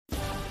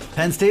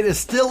Penn State is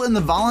still in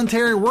the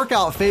voluntary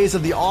workout phase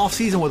of the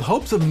offseason with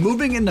hopes of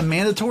moving into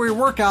mandatory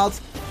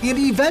workouts and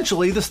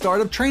eventually the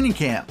start of training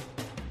camp.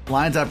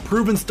 Lions have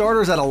proven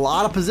starters at a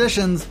lot of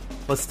positions,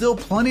 but still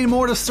plenty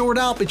more to sort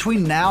out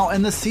between now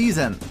and the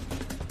season.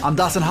 I'm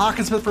Dustin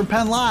Hawkinsmith from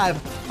Penn Live.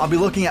 I'll be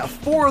looking at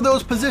 4 of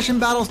those position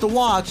battles to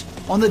watch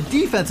on the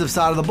defensive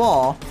side of the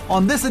ball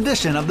on this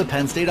edition of the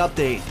Penn State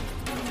Update.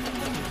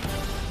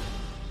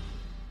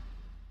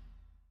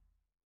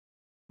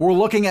 We're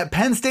looking at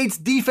Penn State's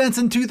defense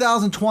in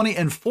 2020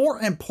 and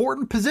 4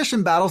 important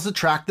position battles to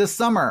track this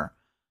summer.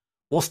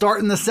 We'll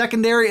start in the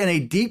secondary and a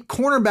deep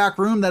cornerback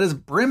room that is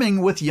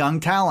brimming with young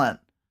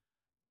talent.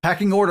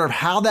 Pecking order of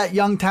how that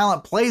young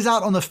talent plays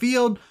out on the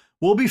field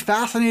will be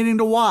fascinating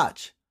to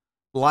watch.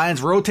 The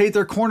Lions rotate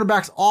their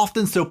cornerbacks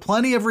often, so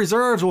plenty of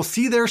reserves will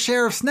see their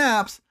share of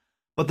snaps,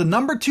 but the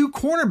number 2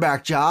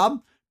 cornerback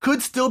job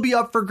could still be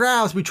up for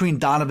grabs between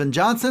Donovan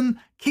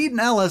Johnson, Keaton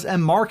Ellis,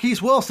 and Marquise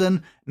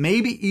Wilson,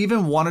 maybe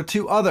even 1 or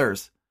 2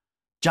 others.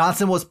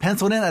 Johnson was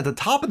penciled in at the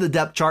top of the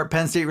depth chart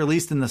Penn State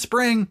released in the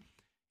spring.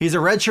 He's a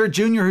redshirt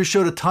junior who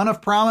showed a ton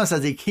of promise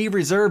as a key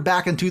reserve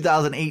back in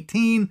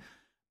 2018,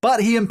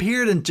 but he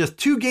appeared in just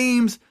 2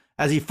 games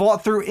as he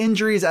fought through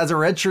injuries as a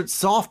redshirt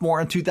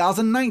sophomore in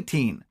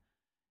 2019.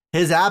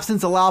 His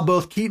absence allowed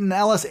both Keaton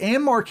Ellis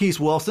and Marquise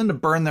Wilson to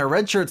burn their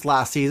redshirts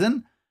last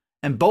season,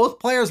 and both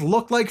players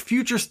looked like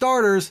future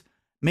starters,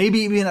 maybe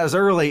even as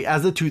early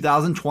as the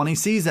 2020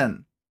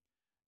 season.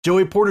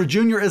 Joey Porter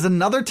Jr. is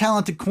another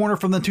talented corner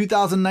from the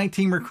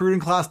 2019 recruiting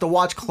class to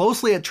watch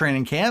closely at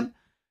training camp.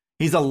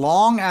 He's a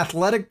long,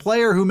 athletic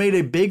player who made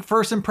a big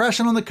first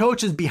impression on the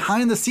coaches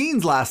behind the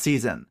scenes last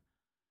season.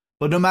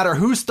 But no matter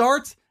who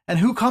starts and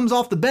who comes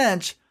off the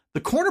bench,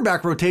 the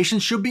cornerback rotation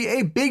should be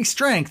a big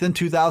strength in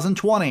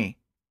 2020.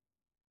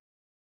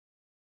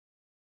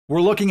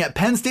 We're looking at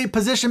Penn State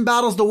position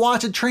battles to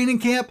watch at training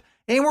camp,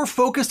 and we're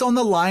focused on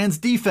the Lions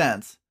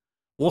defense.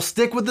 We'll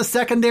stick with the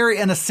secondary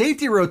and a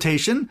safety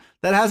rotation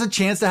that has a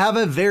chance to have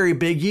a very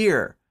big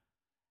year.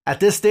 At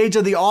this stage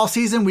of the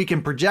offseason, we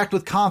can project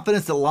with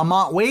confidence that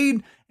Lamont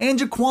Wade and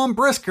Jaquan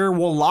Brisker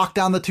will lock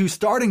down the 2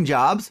 starting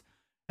jobs,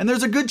 and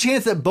there's a good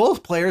chance that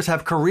both players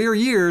have career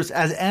years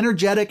as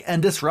energetic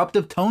and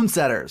disruptive tone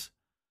setters.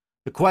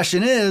 The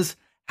question is,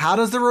 how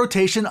does the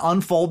rotation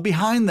unfold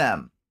behind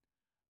them?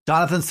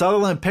 Jonathan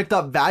Sutherland picked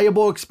up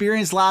valuable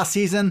experience last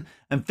season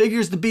and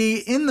figures to be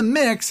in the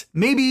mix,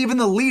 maybe even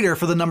the leader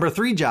for the number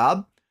 3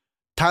 job.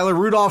 Tyler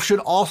Rudolph should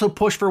also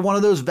push for one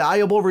of those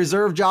valuable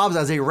reserve jobs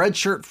as a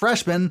redshirt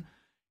freshman.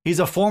 He's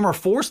a former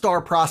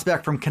 4-star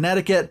prospect from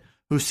Connecticut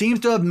who seems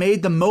to have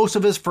made the most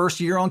of his first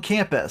year on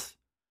campus.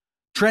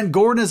 Trent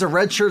Gordon is a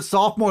redshirt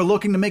sophomore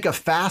looking to make a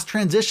fast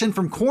transition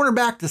from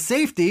cornerback to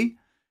safety.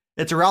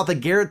 It's a route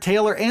that Garrett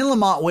Taylor and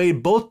Lamont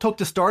Wade both took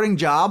to starting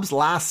jobs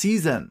last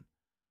season.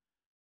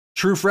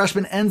 True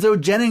freshman Enzo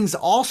Jennings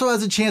also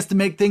has a chance to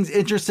make things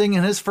interesting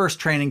in his first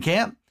training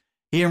camp.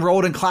 He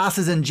enrolled in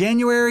classes in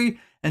January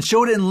and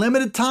showed in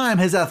limited time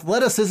his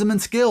athleticism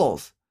and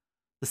skills.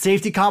 The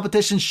safety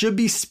competition should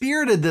be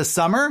spirited this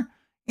summer,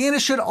 and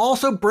it should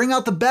also bring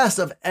out the best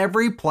of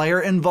every player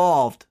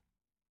involved.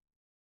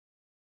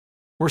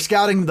 We're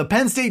scouting the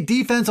Penn State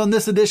defense on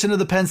this edition of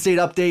the Penn State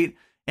Update,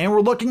 and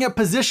we're looking at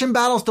position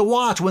battles to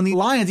watch when the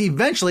Lions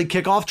eventually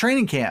kick off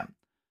training camp.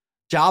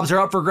 Jobs are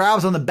up for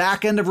grabs on the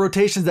back end of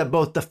rotations at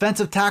both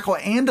defensive tackle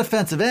and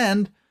defensive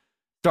end.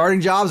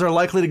 Starting jobs are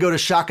likely to go to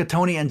Shaka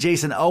Toney and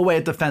Jason Oweh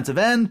at defensive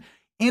end,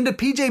 and to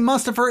PJ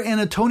Mustipher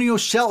and Antonio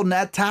Shelton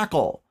at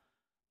tackle.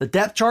 The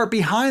depth chart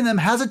behind them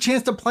has a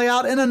chance to play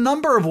out in a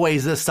number of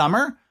ways this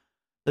summer.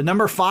 The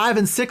number 5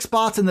 and 6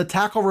 spots in the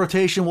tackle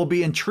rotation will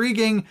be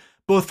intriguing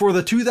both for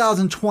the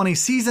 2020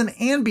 season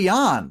and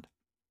beyond.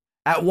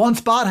 At one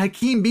spot,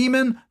 Hakeem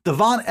Beamon,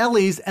 Devon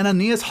Ellies, and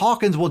Aeneas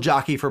Hawkins will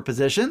jockey for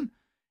position.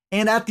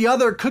 And at the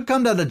other, it could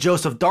come down to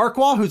Joseph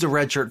Darkwa, who's a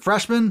redshirt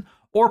freshman,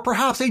 or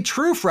perhaps a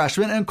true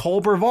freshman in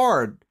Cole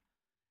Brevard.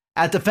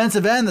 At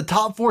defensive end, the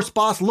top 4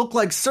 spots look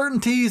like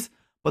certainties,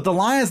 but the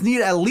Lions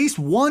need at least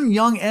one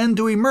young end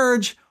to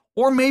emerge,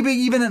 or maybe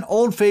even an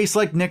old face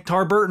like Nick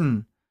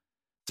Tarburton.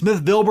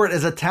 Smith Vilbert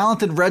is a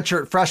talented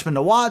redshirt freshman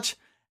to watch,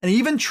 and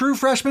even true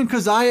freshman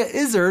Keziah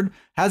Izzard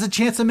has a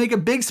chance to make a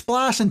big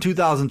splash in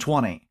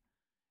 2020.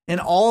 In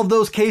all of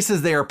those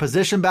cases, they are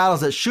position battles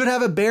that should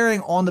have a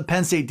bearing on the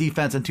Penn State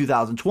defense in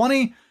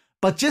 2020,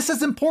 but just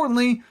as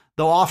importantly,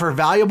 they'll offer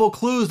valuable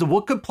clues to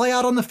what could play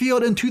out on the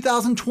field in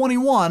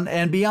 2021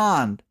 and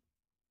beyond.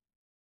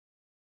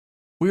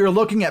 We are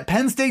looking at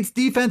Penn State's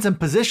defense and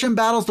position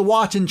battles to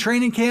watch in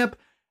training camp,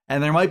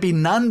 and there might be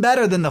none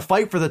better than the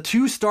fight for the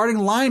 2 starting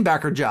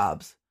linebacker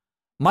jobs.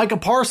 Micah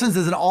Parsons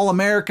is an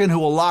All-American who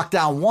will lock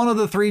down one of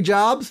the 3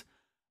 jobs,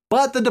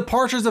 but the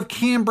departures of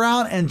Cam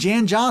Brown and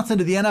Jan Johnson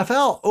to the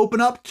NFL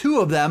open up 2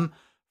 of them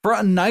for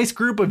a nice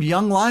group of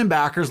young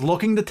linebackers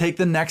looking to take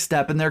the next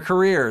step in their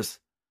careers.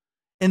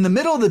 In the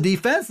middle of the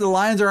defense, the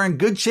Lions are in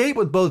good shape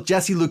with both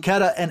Jesse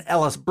Luketa and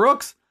Ellis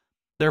Brooks.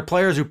 They're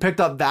players who picked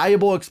up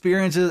valuable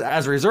experiences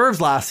as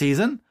reserves last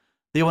season.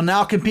 They will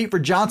now compete for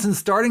Johnson's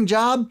starting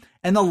job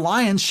and the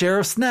Lions' share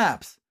of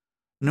snaps.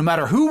 No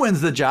matter who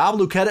wins the job,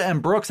 Lucetta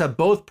and Brooks have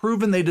both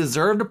proven they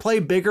deserve to play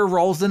bigger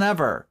roles than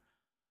ever.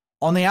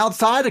 On the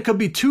outside, it could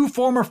be two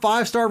former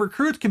 5-star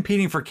recruits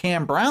competing for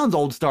Cam Brown's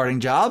old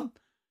starting job.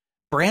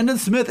 Brandon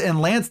Smith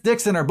and Lance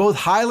Dixon are both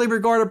highly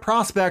regarded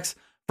prospects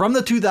from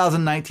the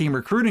 2019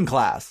 recruiting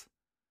class.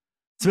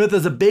 Smith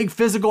is a big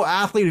physical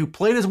athlete who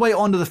played his way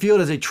onto the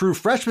field as a true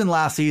freshman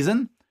last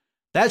season.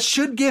 That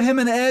should give him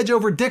an edge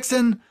over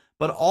Dixon,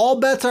 but all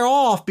bets are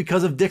off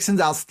because of Dixon's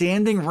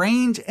outstanding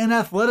range and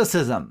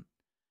athleticism.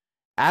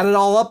 Add it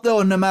all up though,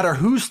 and no matter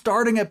who's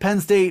starting at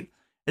Penn State,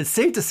 it's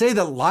safe to say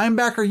that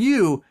linebacker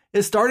U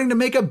is starting to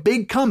make a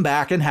big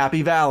comeback in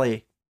Happy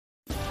Valley.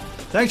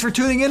 Thanks for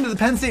tuning in to the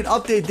Penn State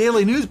Update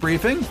Daily News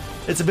Briefing.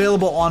 It's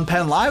available on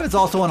Penn Live. It's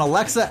also on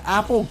Alexa,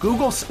 Apple,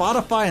 Google,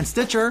 Spotify, and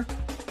Stitcher.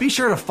 Be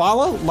sure to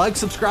follow, like,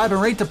 subscribe,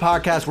 and rate the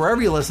podcast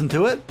wherever you listen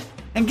to it.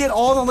 And get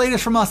all the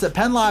latest from us at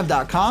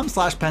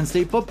PennLive.com/Penn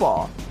State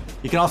Football.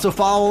 You can also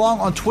follow along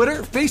on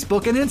Twitter,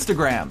 Facebook, and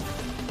Instagram.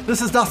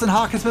 This is Dustin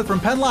Hawkinsmith from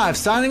Penn Live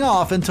signing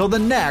off until the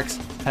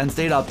next Penn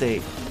State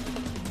Update.